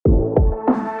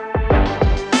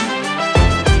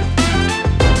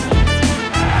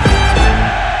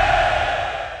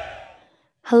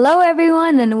Hello,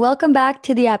 everyone, and welcome back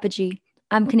to the Apogee.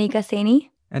 I'm Kanika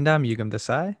Saini, And I'm Yugam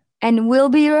Desai. and we'll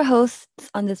be your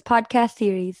hosts on this podcast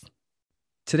series.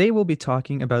 Today we'll be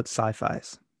talking about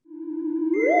SIFIs.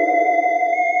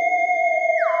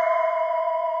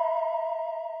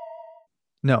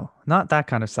 No, not that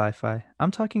kind of sci-fi.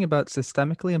 I'm talking about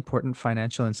systemically important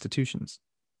financial institutions.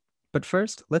 But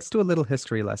first, let's do a little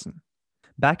history lesson.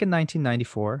 Back in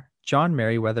 1994, John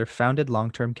Merriweather founded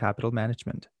Long-Term Capital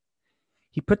Management.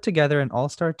 He put together an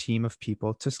all-star team of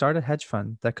people to start a hedge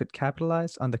fund that could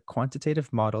capitalize on the quantitative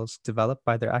models developed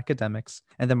by their academics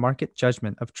and the market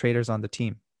judgment of traders on the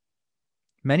team.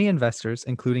 Many investors,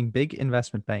 including big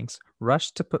investment banks,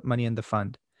 rushed to put money in the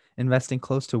fund, investing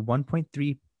close to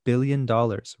 $1.3 billion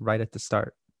right at the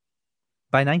start.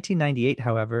 By 1998,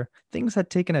 however, things had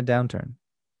taken a downturn.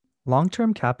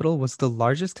 Long-term Capital was the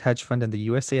largest hedge fund in the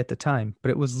USA at the time,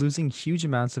 but it was losing huge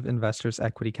amounts of investors'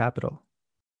 equity capital.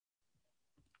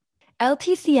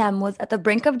 LTCM was at the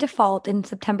brink of default in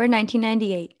September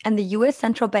 1998, and the U.S.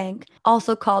 Central Bank,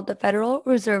 also called the Federal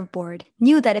Reserve Board,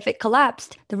 knew that if it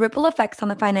collapsed, the ripple effects on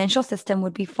the financial system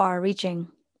would be far-reaching.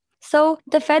 So,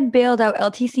 the Fed bailed out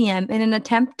LTCM in an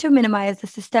attempt to minimize the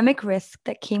systemic risk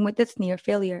that came with its near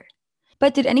failure.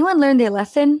 But did anyone learn their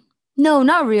lesson? No,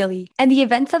 not really, and the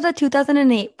events of the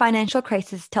 2008 financial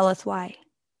crisis tell us why.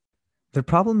 The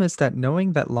problem is that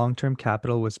knowing that long-term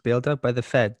capital was bailed out by the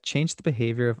Fed changed the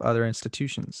behavior of other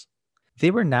institutions.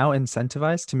 They were now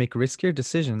incentivized to make riskier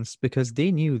decisions because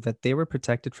they knew that they were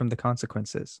protected from the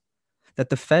consequences, that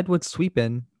the Fed would sweep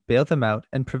in, bail them out,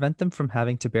 and prevent them from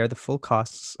having to bear the full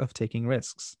costs of taking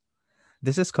risks.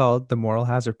 This is called the moral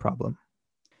hazard problem.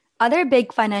 Other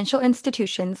big financial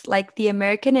institutions like the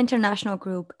American International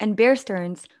Group and Bear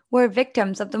Stearns were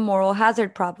victims of the moral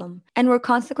hazard problem and were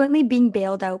consequently being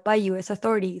bailed out by U.S.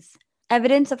 authorities.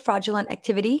 Evidence of fraudulent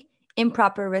activity,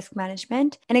 improper risk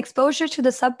management, and exposure to the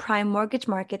subprime mortgage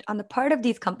market on the part of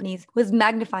these companies was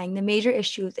magnifying the major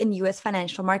issues in U.S.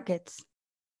 financial markets.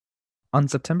 On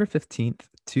September 15th,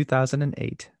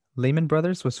 2008, Lehman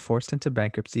Brothers was forced into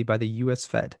bankruptcy by the US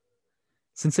Fed.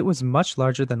 Since it was much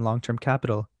larger than long-term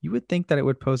capital, you would think that it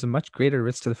would pose a much greater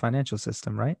risk to the financial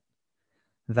system, right?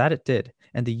 That it did,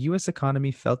 and the US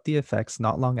economy felt the effects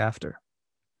not long after.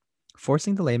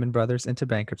 Forcing the Lehman Brothers into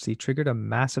bankruptcy triggered a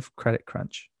massive credit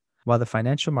crunch, while the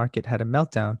financial market had a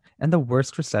meltdown and the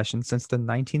worst recession since the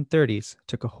 1930s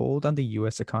took a hold on the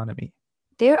US economy.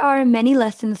 There are many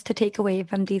lessons to take away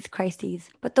from these crises,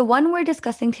 but the one we're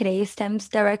discussing today stems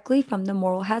directly from the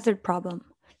moral hazard problem.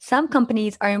 Some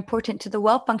companies are important to the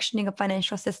well-functioning of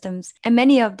financial systems, and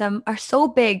many of them are so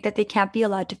big that they can't be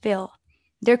allowed to fail.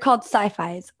 They're called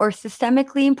SIFIs, or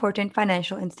systemically important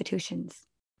financial institutions.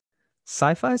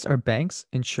 SIFIs are banks,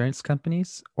 insurance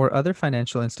companies, or other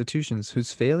financial institutions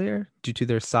whose failure, due to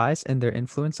their size and their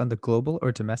influence on the global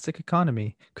or domestic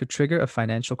economy, could trigger a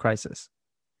financial crisis.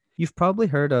 You've probably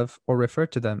heard of or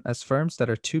referred to them as firms that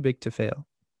are too big to fail.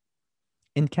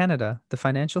 In Canada, the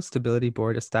Financial Stability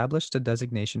Board established a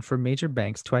designation for major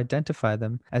banks to identify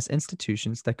them as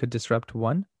institutions that could disrupt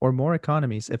one or more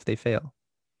economies if they fail.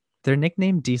 They're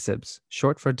nicknamed DSIBs,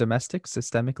 short for Domestic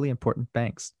Systemically Important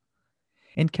Banks.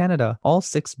 In Canada, all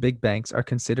 6 big banks are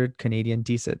considered Canadian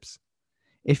DSIBs.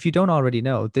 If you don't already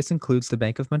know, this includes the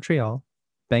Bank of Montreal,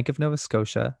 Bank of Nova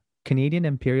Scotia, Canadian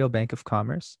Imperial Bank of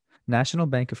Commerce, National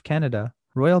Bank of Canada,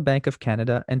 Royal Bank of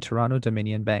Canada, and Toronto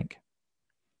Dominion Bank.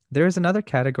 There is another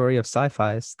category of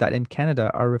SIFIs that in Canada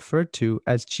are referred to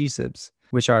as GSIBs,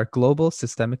 which are Global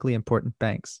Systemically Important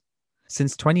Banks.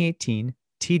 Since 2018,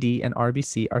 TD and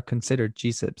RBC are considered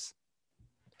GSIBs.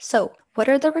 So, what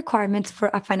are the requirements for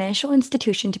a financial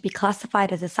institution to be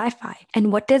classified as a SIFI,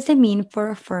 and what does it mean for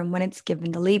a firm when it's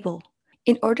given the label?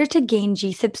 In order to gain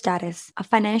GSIB status, a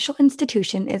financial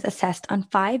institution is assessed on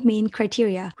 5 main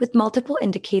criteria with multiple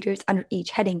indicators under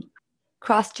each heading: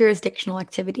 cross-jurisdictional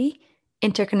activity,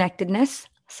 interconnectedness,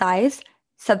 size,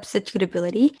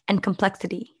 substitutability, and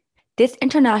complexity. This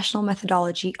international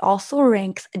methodology also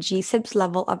ranks a GSIB's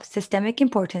level of systemic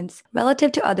importance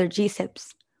relative to other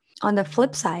GSIBs. On the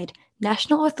flip side,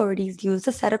 national authorities use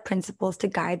a set of principles to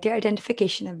guide their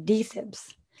identification of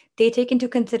DSIBs. They take into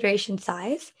consideration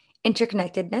size,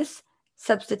 interconnectedness,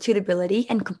 substitutability,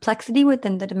 and complexity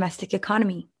within the domestic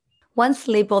economy. Once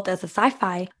labeled as a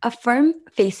SIFI, a firm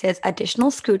faces additional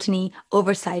scrutiny,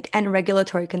 oversight, and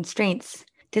regulatory constraints.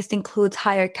 This includes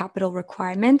higher capital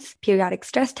requirements, periodic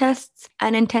stress tests,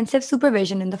 and intensive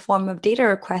supervision in the form of data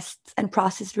requests and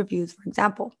process reviews, for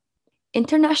example.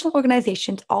 International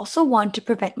organizations also want to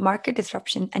prevent market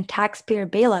disruption and taxpayer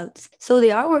bailouts, so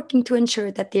they are working to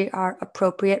ensure that there are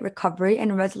appropriate recovery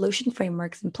and resolution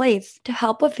frameworks in place to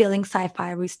help a failing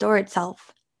SIFI restore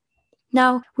itself.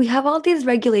 Now, we have all these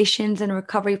regulations and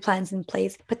recovery plans in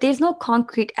place, but there's no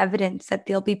concrete evidence that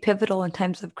they'll be pivotal in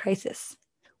times of crisis.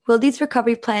 Will these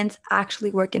recovery plans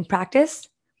actually work in practice?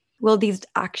 Will these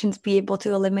actions be able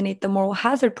to eliminate the moral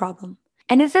hazard problem?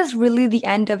 And is this really the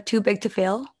end of too big to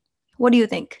fail? What do you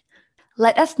think?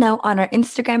 Let us know on our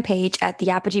Instagram page at the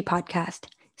Apogee Podcast.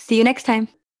 See you next time.